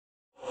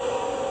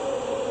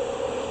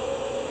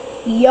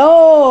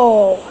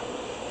Yo,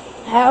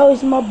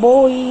 how's my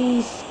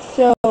boys?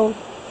 So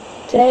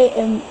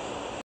today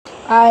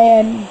I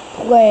am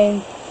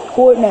playing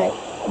Fortnite.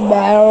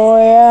 Battle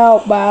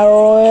Royale, Battle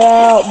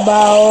Royale,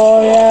 Battle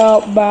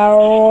Royale, Battle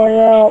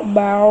Royale,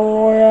 Battle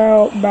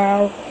Royale,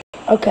 Battle.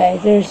 Okay,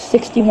 there's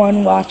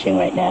 61 watching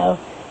right now,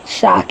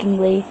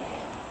 shockingly,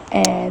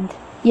 and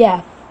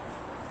yeah.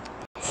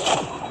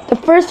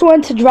 The first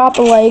one to drop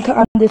a like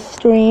on this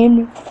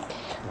stream,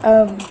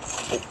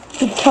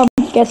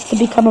 gets to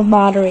become a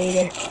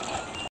moderator.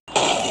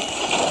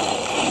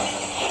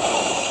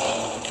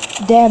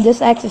 Damn,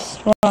 this axe is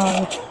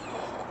strong.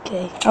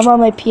 Okay, I'm on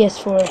my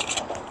PS4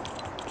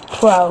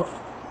 Pro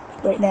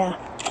right now.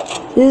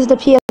 This is the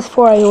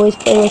PS4 I always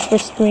play with for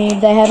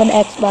streams. I have an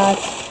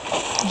Xbox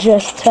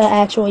just to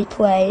actually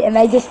play. And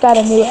I just got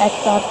a new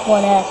Xbox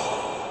One S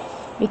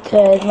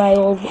because my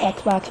old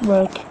Xbox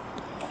broke.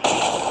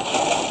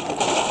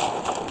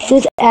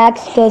 This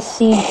axe does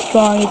seem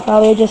strong. It's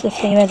probably just the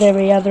same as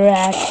every other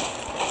axe.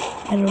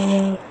 I don't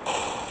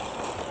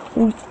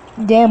know.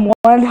 Damn,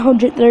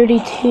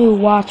 132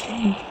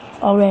 watching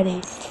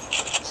already.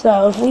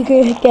 So if we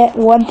could get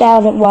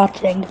 1,000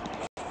 watching,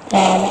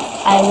 then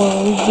I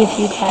will give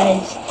you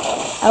guys.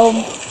 I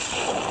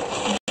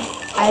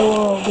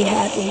will be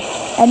happy.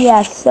 And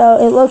yeah, so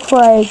it looks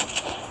like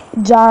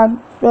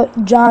John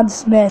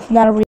Smith,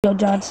 not a real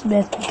John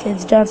Smith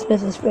because John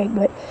Smith is fake,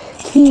 but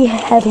he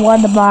has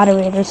won the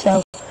moderator.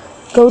 So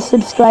go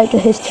subscribe to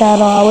his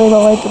channel. I'll leave a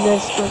link in the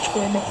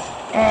description.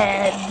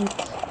 And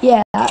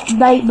yeah,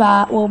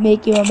 Nightbot will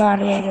make you a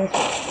moderator.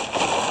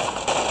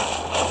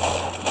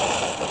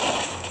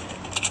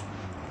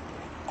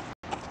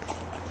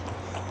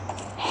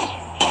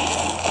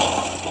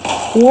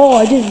 Whoa,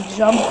 I just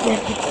jumped in.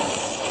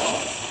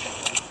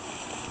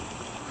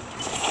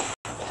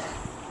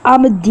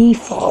 I'm a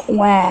default.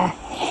 Wow.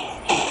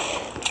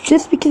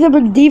 Just because I'm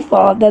a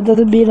default, that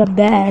doesn't mean I'm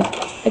bad.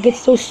 I can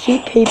still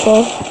shoot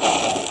people.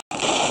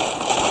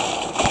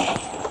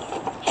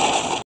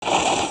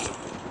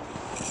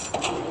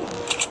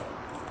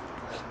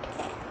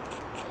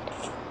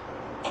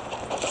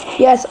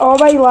 Yes, all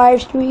my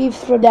live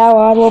streams from now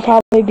on will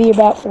probably be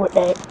about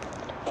Fortnite.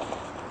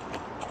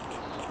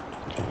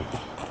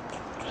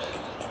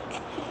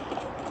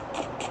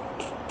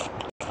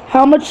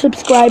 How much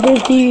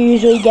subscribers do you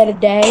usually get a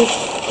day?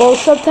 Well,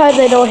 sometimes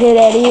I don't hit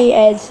any,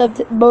 and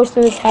most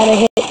of the time I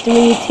hit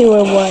 3, 2,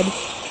 or 1.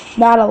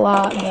 Not a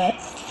lot, but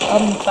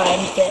I'm fine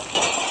with it.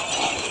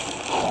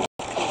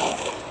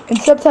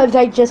 And sometimes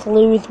I just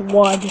lose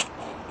 1,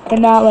 but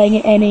not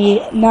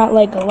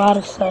like a lot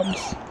of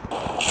subs.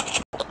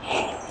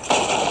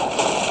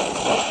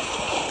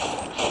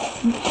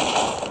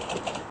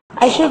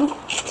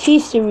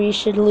 T-Series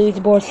should lose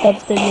more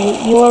subs than me.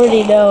 You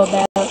already know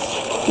about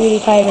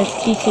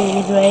PewDiePie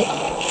T-Series, right?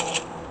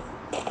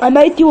 I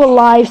might do a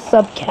live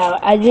sub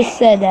count. I just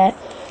said that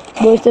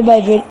most of my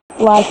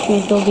live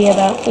streams will be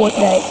about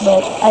Fortnite,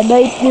 but I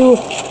might do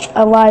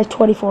a live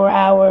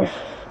 24-hour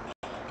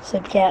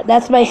sub count.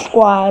 That's my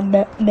squad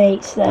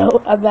mate,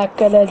 so I'm not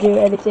gonna do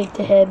anything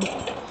to him.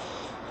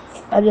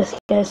 I just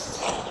guess.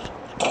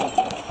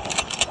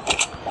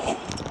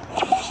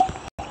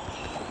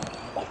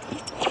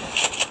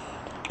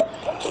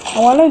 I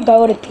want to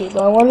go to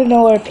people. I want to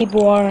know where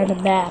people are on the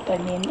map. I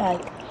mean,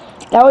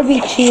 that would be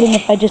cheating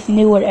if I just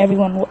knew where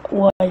everyone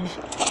was.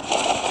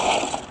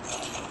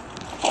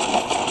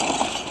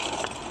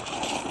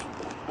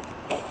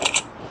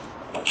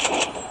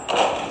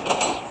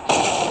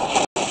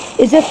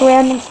 Is this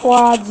random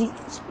squads?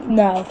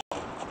 No.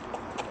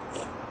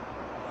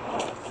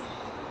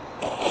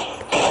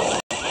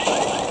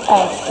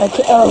 Oh,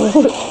 okay. Oh.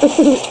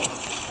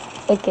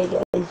 Okay,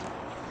 guys.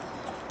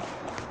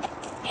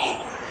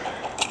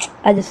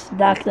 I just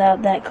knocked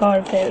out that car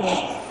apparently.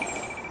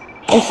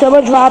 If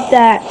someone dropped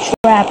that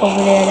trap over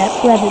there, that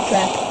pleasant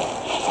trap.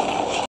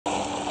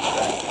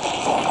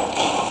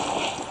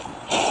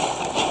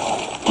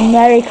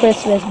 Merry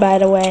Christmas, by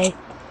the way.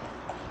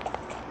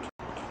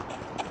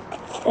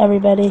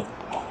 Everybody.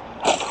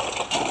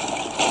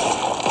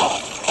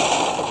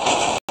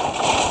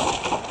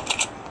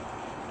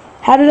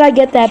 How did I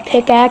get that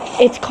pickaxe?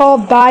 It's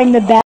called buying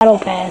the battle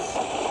pass.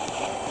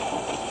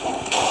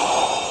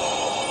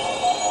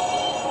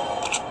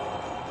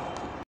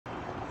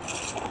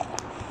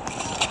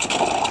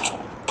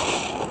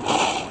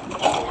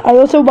 I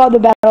also bought the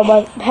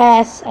battle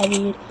pass,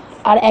 on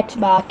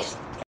Xbox.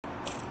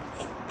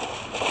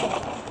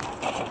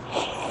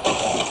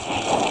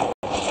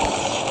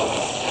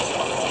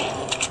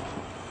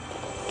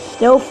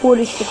 Still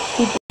 46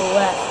 people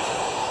left.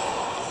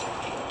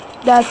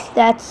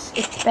 That's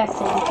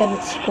expected because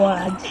it's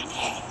squads.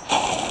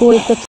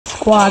 46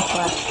 squads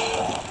left.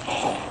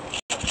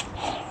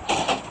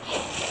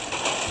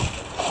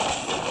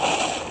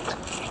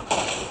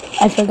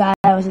 I forgot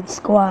I was in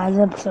squads.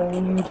 I'm so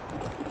weird.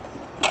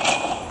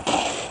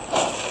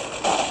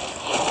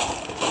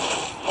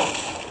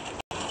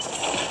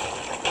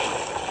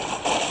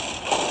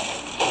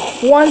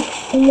 One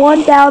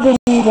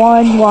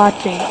 1,001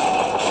 watching.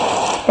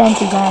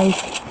 Thank you guys.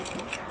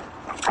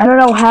 I don't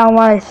know how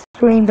my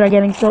streams are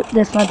getting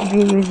this much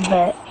views,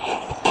 but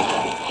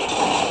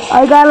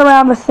I got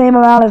around the same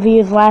amount of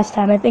views last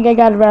time. I think I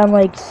got around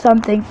like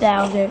something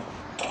thousand.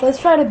 Let's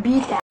try to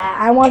beat that.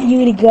 I want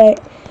you to get,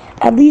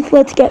 at least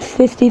let's get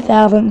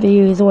 50,000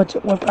 views, which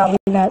we're probably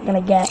not going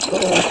to get.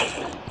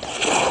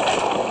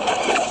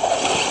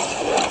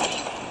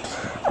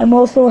 I'm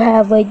also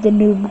have like the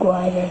noob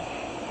glider.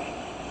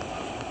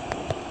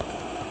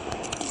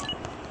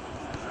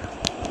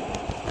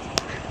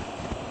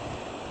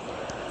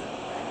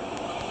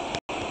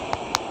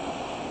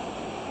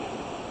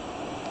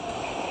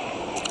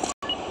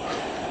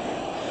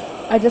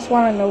 I just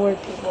want to know where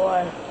people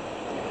are.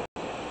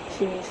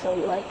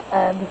 Seriously, like,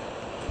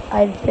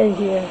 I've been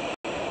here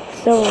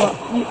so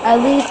at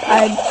least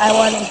I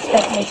want to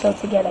expect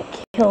myself to get a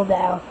kill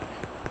now.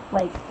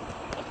 Like,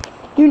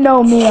 you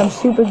know me, I'm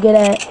super good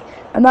at,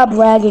 I'm not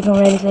bragging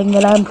or anything,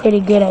 but I'm pretty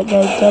good at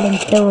getting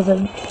kills,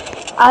 and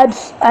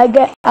I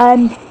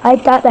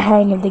got the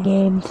hang of the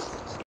games.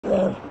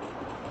 So.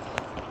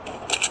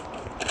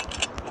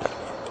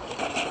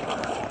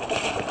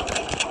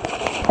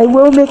 I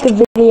will make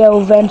a video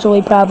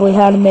eventually, probably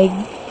how to make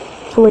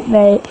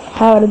Fortnite,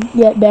 how to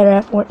get better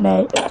at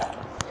Fortnite.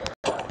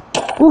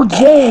 Ooh,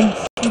 James,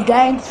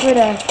 thanks for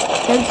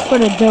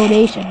the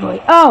donation, boy.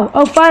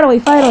 Oh,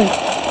 finally.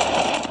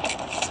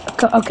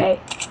 Okay.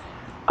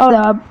 Oh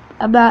no,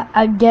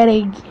 I'm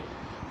getting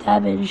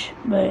damage,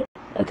 but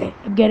okay,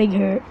 I'm getting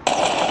hurt.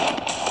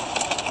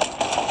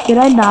 Did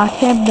I knock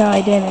him? No,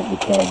 I didn't,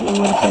 because it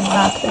would have been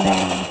knocked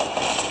down.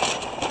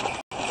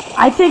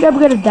 I think I'm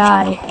gonna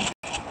die.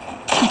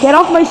 Get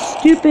off my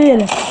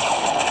stupid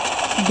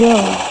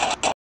go.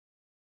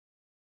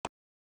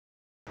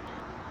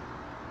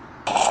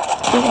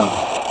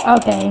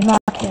 Okay,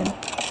 knock him.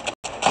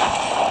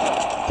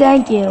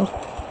 Thank you.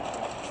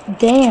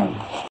 Damn.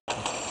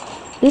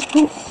 This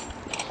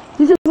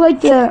is like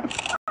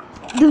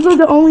this was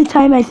the only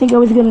time I think I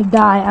was gonna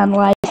die on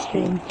live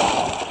stream.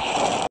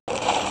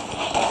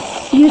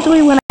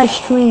 Usually when I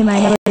stream, I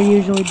never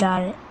usually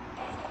die.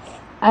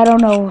 I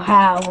don't know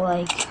how,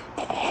 like,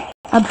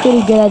 I'm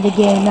pretty good at the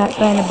game, not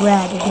trying to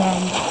brag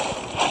again.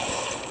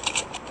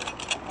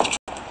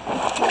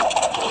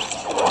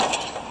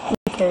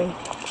 Okay.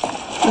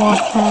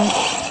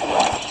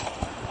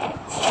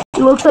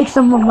 It looks like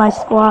some of my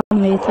squad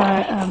mates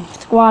are,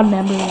 squad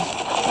members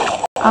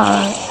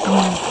are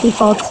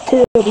defaults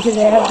too, because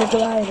they have the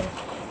glider.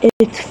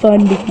 It's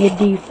fun to be a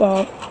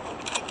default.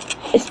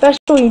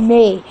 Especially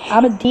me.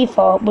 I'm a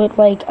default, but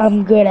like,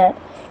 I'm good at.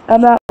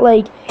 I'm not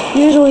like,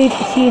 usually if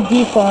you see a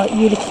default,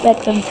 you'd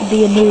expect them to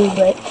be a noob,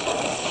 but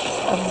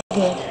I'm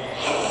good.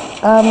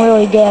 I'm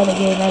really good at the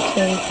game,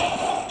 actually.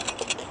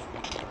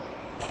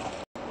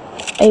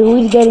 I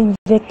always getting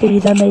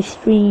victories on my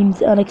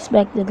streams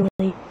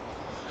unexpectedly.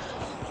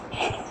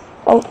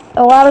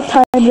 A lot of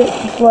times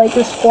it's like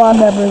the squad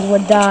members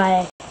would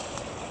die,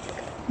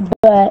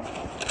 but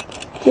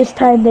this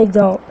time they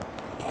don't.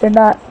 They're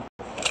not,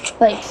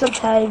 like,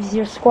 sometimes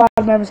your squad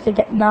members could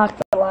get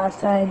knocked the last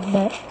time,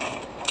 but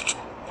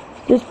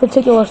this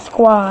particular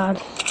squad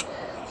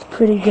is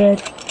pretty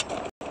good.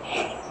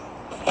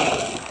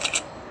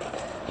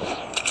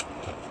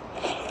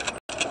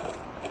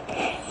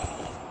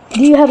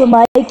 Do you have a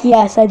mic?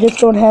 Yes, I just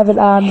don't have it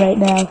on right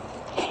now.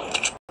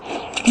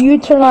 Do you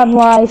turn on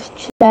live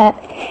chat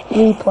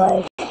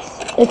replay?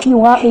 If you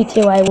want me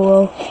to, I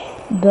will.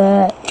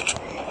 But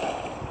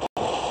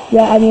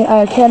yeah, I mean,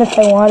 I can if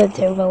I wanted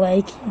to, but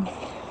like,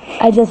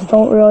 I just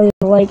don't really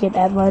like it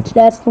that much.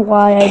 That's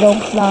why I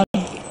don't put on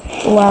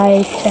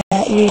live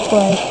chat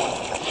replay.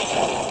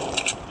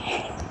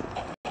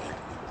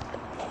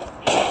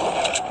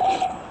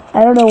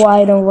 I don't know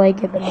why I don't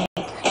like it, but like,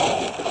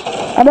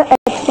 on the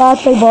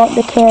Xbox, I bought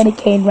the candy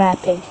cane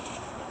wrapping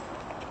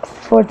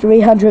for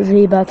 300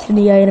 V-Bucks in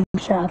the item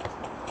shop.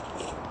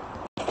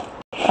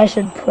 I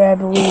should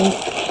probably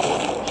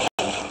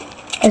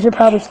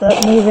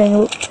start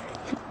moving,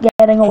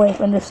 getting away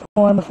from the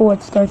storm before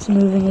it starts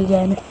moving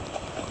again.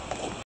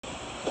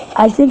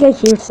 I think I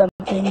hear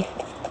something.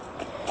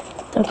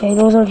 Okay,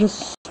 those are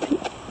just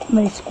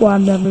my squad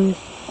members.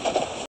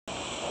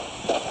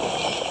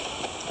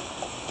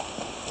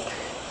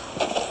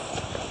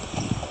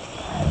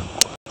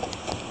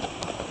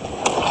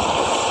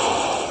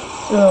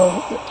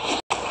 So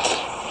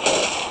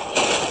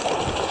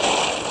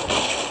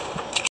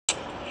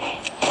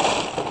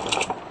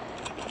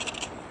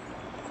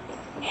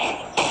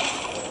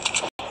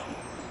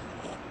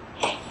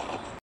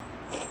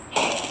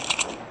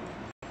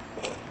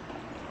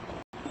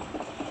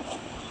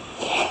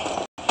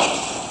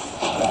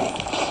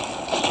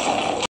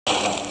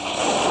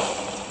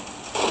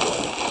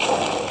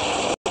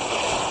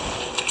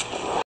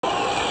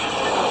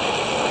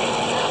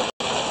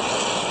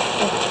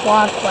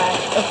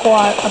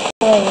a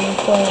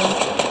plane.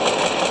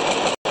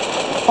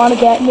 Wanna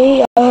get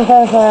me?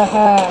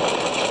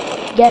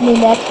 Get me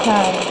next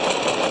time.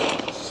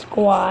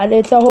 Squad.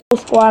 It's a whole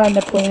squad on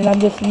the plane, and I'm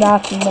just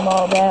knocking them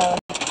all down.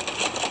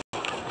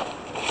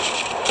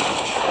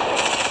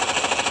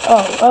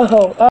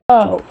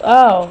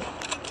 Oh.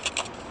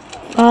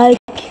 5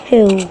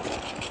 kills.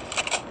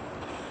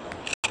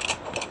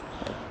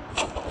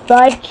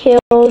 5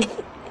 kills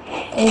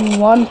in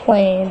one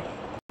plane.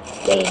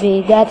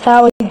 Baby, that's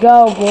how we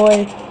go,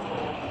 boy.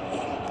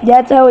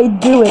 That's how we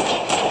do it.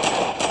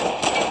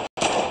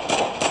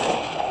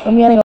 I'm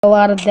getting a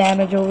lot of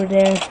damage over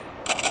there.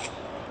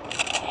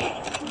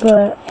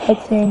 But I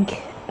think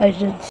I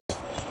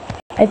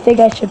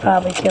should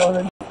probably kill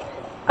them.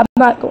 I'm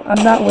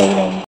not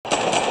waiting.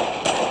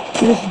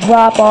 You just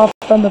drop off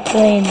from the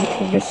plane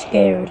because you're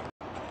scared.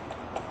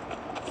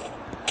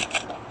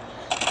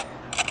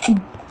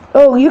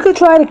 Oh, you could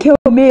try to kill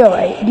me,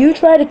 alright? You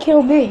try to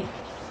kill me.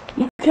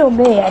 You kill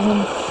me. I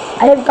mean,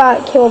 I have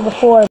got killed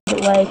before,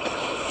 but like,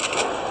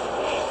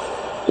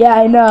 yeah,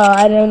 I know.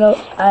 I don't know.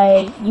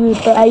 I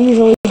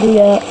usually do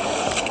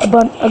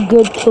a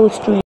good kill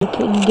streak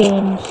in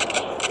games.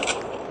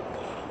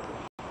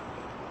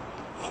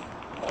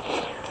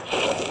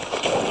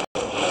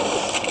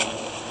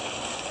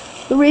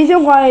 The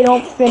reason why I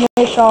don't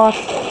finish off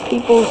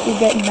people who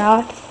get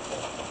knocked,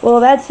 well,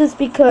 that's just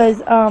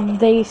because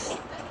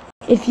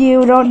if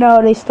you don't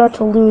know, they start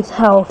to lose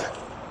health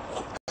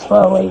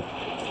slowly.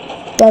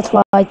 That's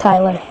why,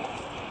 Tyler.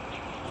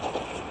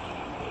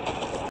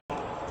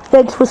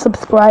 Thanks for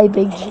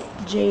subscribing,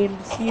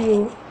 James.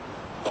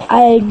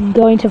 I'm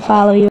going to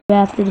follow you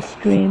after the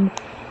stream.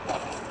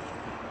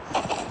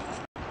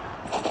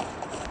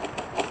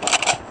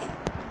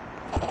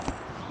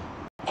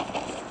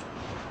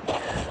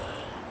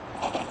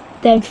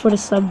 Thanks for the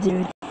sub,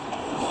 dude.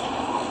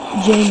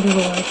 James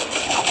Roy.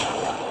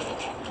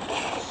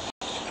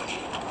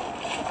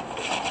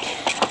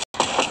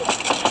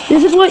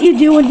 This is what you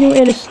do when you're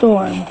in a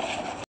storm.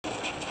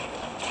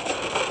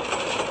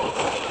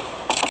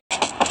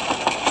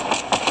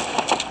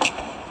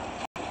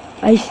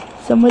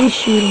 Somebody's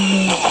shooting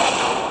me.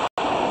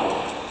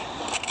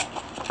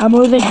 I'm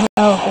losing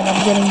health and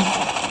I'm getting...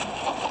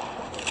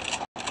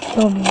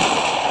 Kill me.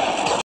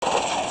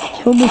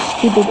 Kill me,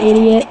 stupid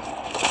idiot.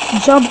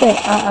 Jump it.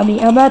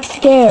 I'm not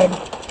scared.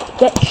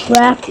 Get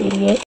trapped,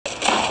 idiot.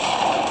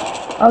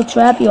 I'll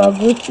trap you. I'll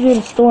go through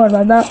the storm.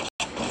 I'm not...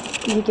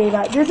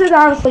 This is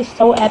honestly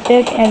so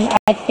epic and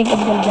I think I'm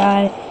gonna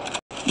die.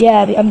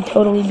 Yeah, I'm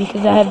totally,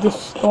 because I have this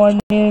storm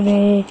near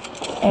me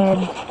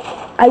and...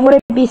 I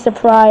wouldn't be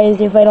surprised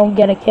if I don't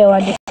get a kill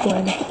on this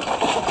one.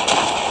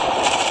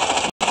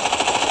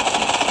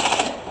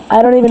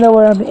 I don't even know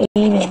where I'm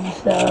aiming,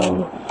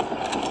 so...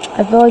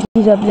 I feel like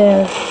he's up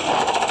there.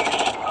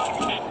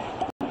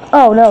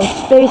 Oh no,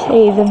 Space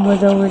Haven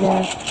was over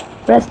there.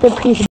 Rest in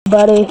peace,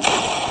 buddy.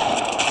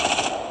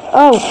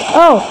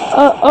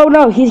 Oh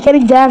no, he's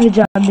getting damage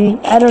on me.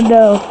 I don't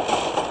know.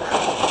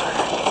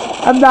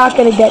 I'm not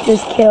gonna get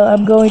this kill.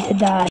 I'm going to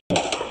die.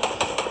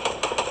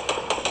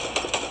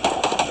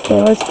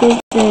 Okay, let's get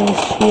the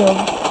shield.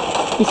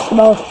 These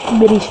small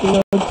mini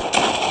shields.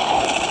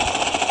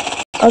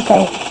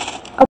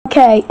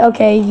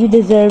 Okay, you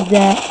deserve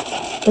that.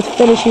 Let's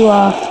finish you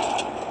off.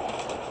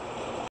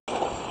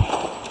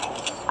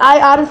 I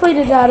honestly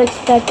did not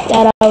expect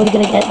that I was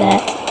gonna get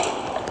that.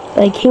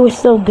 Like, he was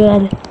so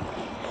good.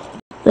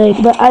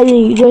 Like, but I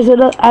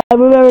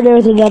remember there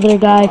was another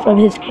guy from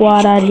his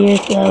squad on here,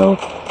 so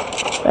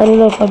I don't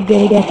know if I'm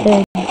gonna get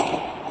him.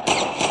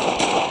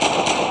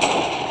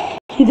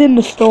 He's in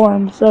the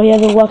storm, so he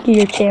has a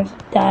luckier chance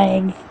of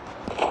dying.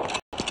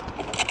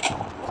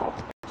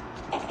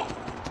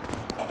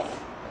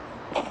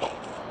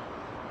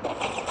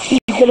 He's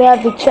gonna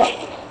have to check.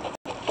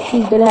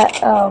 He's gonna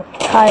have... Oh,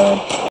 Kylan.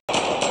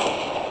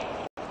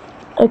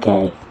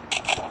 Okay.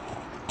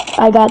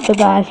 I got the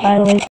guy,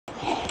 finally.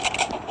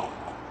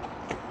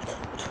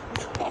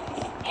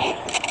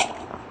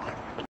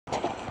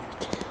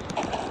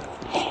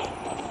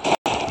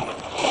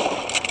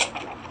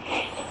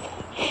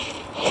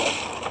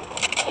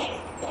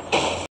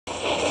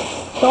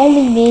 It's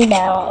only me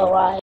now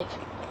alive.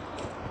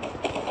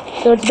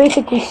 So it's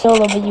basically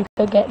solo, but you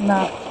could get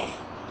knocked.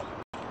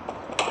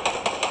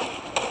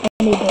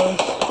 Anyways.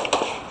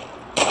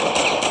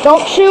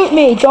 Don't shoot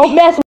me! Don't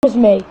mess with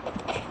me!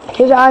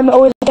 Because I'm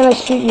always gonna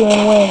shoot you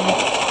and win.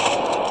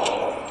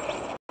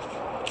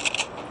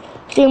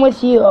 Same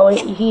with you. Oh,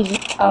 he's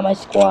on my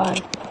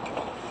squad.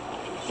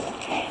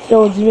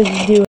 So it's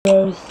just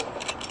duos.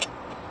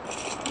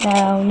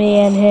 Now, me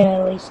and him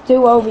at least.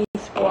 2 OV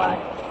squad.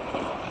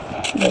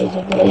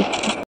 Basically.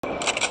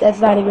 That's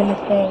not even a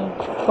thing.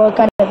 Well, it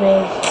kind of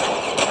is.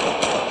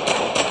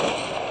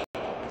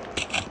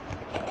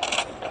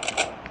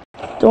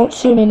 Don't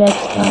shoot me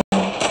next time.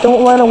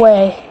 Don't run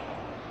away.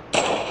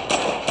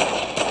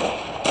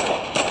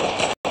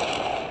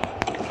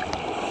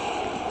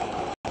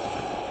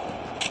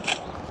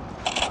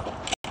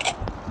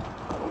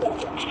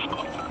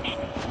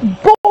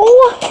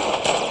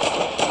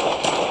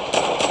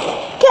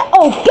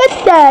 Get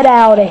that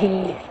out of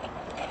here.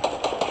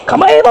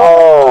 Come here,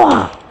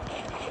 boy.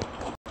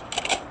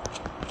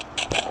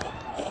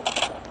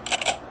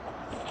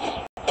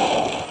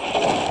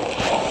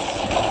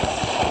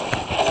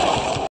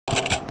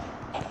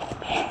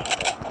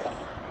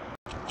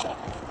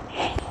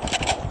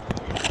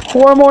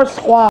 4 more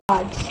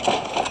squads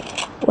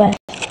left.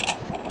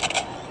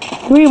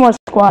 3 more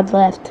squads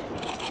left.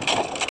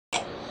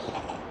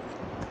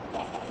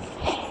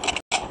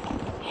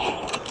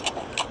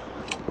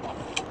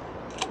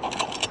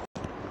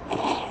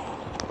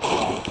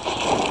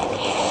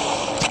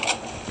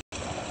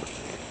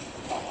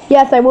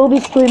 Yes, I will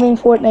be streaming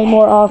Fortnite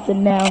more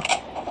often now.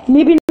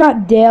 Maybe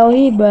not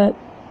daily, but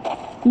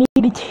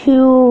maybe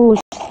 2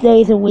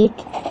 days a week.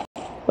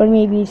 Or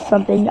maybe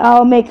something.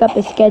 I'll make up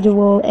a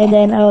schedule and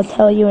then I'll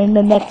tell you in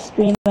the next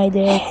stream I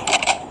do.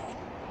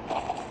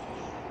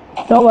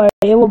 Don't worry,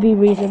 it will be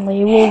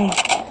recently.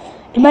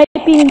 It might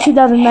be in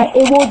 2009.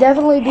 It will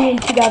definitely be in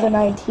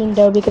 2019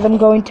 though, because I'm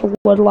going to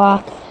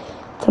Woodlock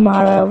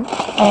tomorrow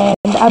and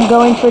I'm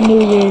going for New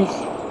Year's.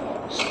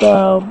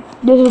 So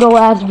this is the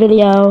last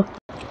video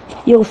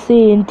you'll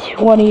see in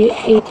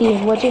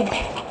 2018, which is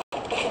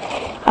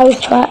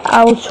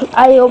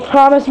I'll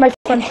promise my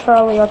friend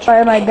Charlie. I'll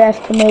try my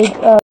best to make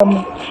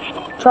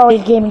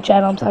Charlie's gaming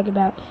channel. I'm talking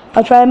about.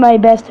 I'll try my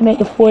best to make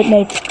a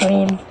Fortnite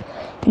stream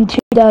in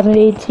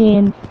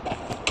 2018,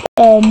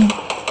 and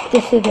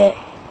this is it.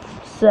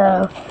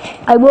 So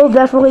I will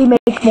definitely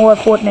make more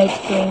Fortnite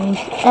streams,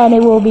 and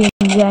it will be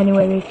in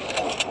January.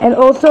 And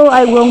also,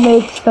 I will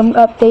make some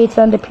updates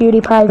on the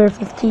PewDiePie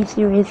versus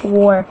T-Series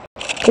war,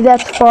 because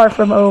that's far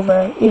from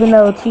over, even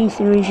though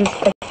T-Series is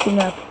catching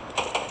up.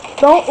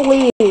 Don't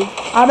leave.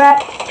 I'm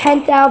at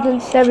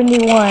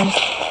 10,071,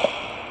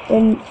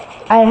 and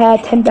I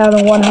had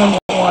 10,101.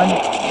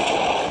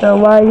 So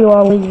why are you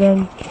all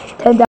leaving?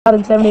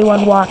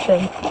 10,071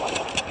 watching.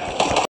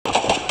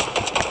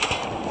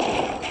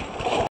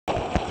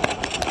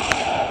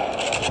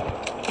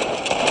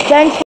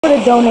 Thanks for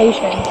the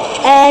donation.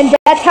 And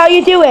that's how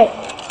you do it.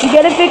 You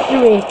get a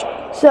victory.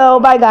 So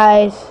bye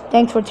guys.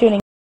 Thanks for tuning in.